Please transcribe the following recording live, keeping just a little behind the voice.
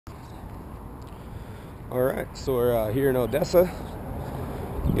Alright, so we're here in Odessa.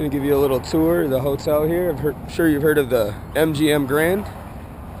 I'm going to give you a little tour of the hotel here. I'm sure you've heard of the MGM Grande.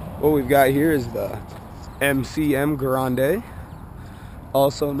 What we've got here is the MCM Grande,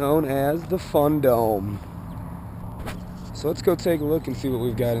 also known as the Fun Dome. So let's go take a look and see what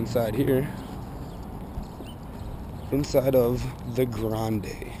we've got inside here. Inside of the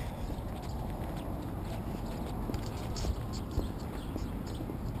Grande.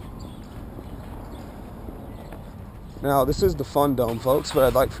 Now, this is the Fun Dome, folks, but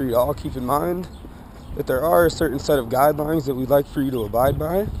I'd like for you to all keep in mind that there are a certain set of guidelines that we'd like for you to abide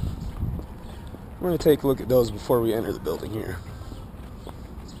by. We're going to take a look at those before we enter the building here.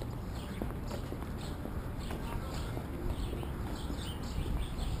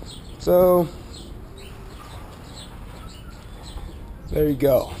 So, there you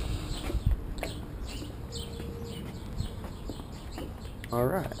go. All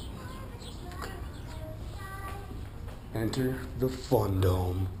right. Enter the Fun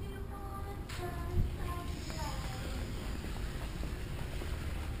Dome.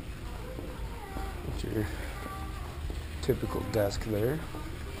 Get your typical desk there.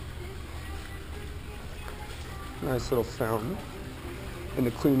 Nice little fountain. In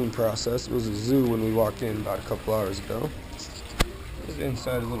the cleaning process, it was a zoo when we walked in about a couple hours ago. It's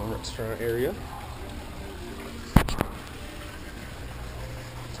inside a little restaurant area.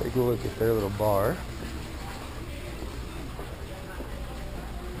 Take a look at their little bar.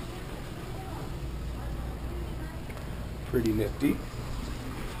 Pretty nifty.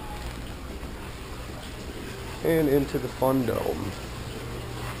 And into the Fun Dome.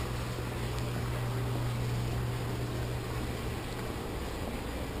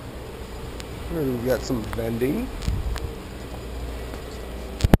 And we've got some vending.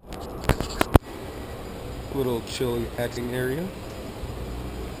 Little chill acting area.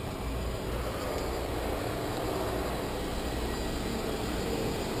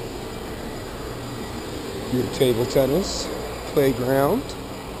 Your table tennis playground.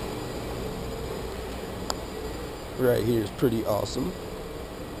 Right here is pretty awesome.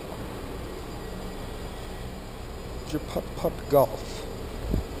 Your putt-putt golf.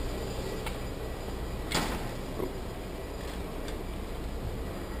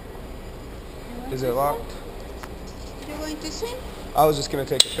 Is it locked? You're going to swim? I was just going to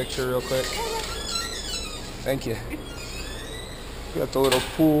take a picture real quick. Thank you. We got the little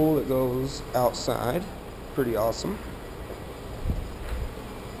pool that goes outside. Pretty awesome.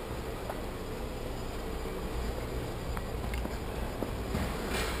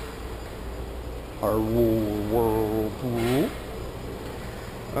 Our whirlpool.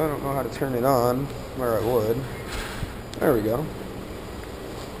 I don't know how to turn it on, or I would. There we go.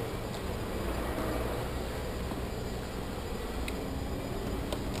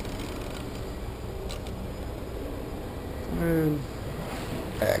 And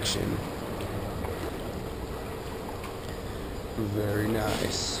action. Very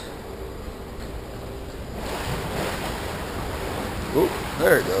nice. Oh,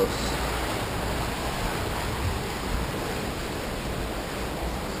 there it goes.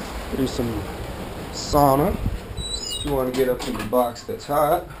 Here's some sauna. If you want to get up in the box that's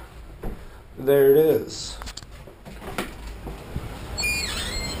hot, there it is.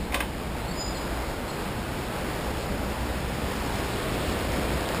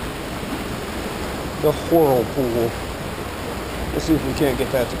 The whirlpool. Let's see if we can't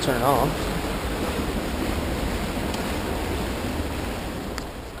get that to turn off.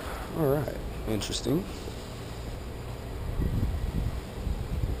 Alright, interesting.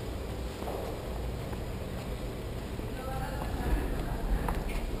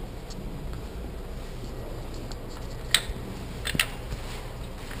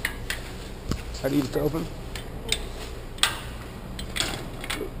 How do you get it to open?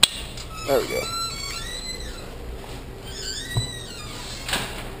 There we go.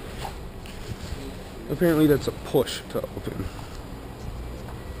 Apparently that's a push to open.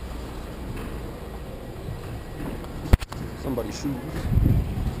 Somebody's shoes.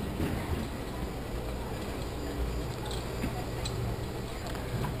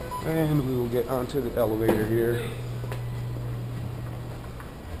 And we will get onto the elevator here.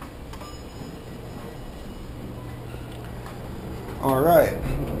 Alright,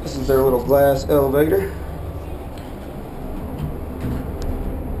 this is their little glass elevator.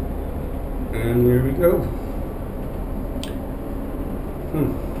 And here we go.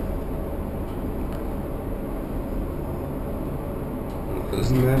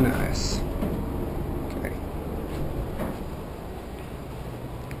 Isn't that nice? Okay.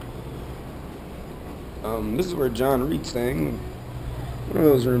 This is where John Reed's staying. One of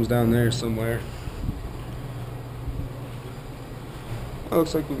those rooms down there somewhere. Oh,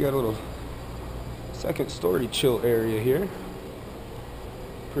 looks like we got a little second story chill area here.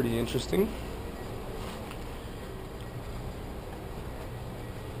 Pretty interesting.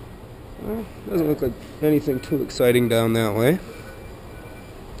 Well, doesn't look like anything too exciting down that way.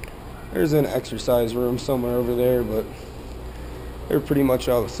 There's an exercise room somewhere over there, but they're pretty much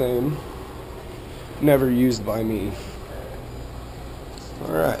all the same. Never used by me.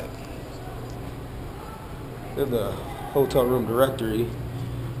 Alright. We have the hotel room directory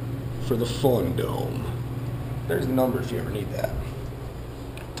for the Fun Dome. There's the number if you ever need that.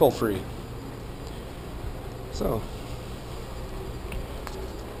 Toll free. So,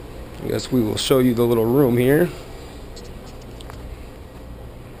 I guess we will show you the little room here.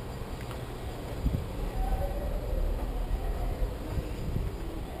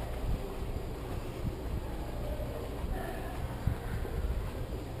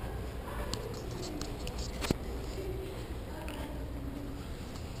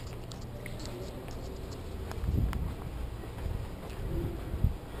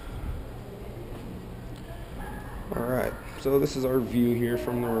 Alright, so this is our view here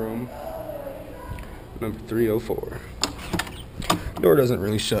from the room. Number 304. Door doesn't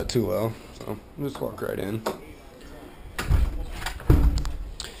really shut too well, so I'll just walk right in.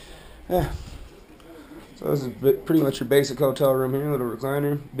 Yeah. So this is pretty much your basic hotel room here. Little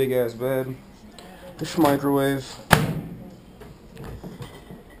recliner, big ass bed, dish microwave.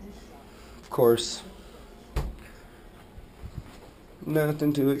 Of course,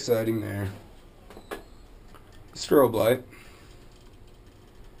 nothing too exciting there. Strobe light.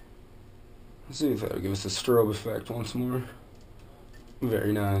 Let's see if that'll give us a strobe effect once more.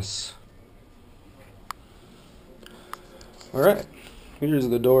 Very nice. Alright, here's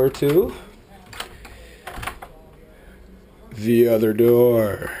the door to the other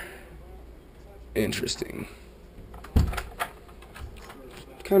door. Interesting.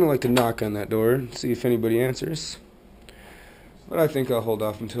 Kind of like to knock on that door and see if anybody answers. But I think I'll hold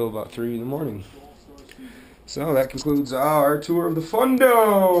off until about 3 in the morning. So that concludes our tour of the Fun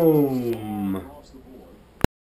Dome.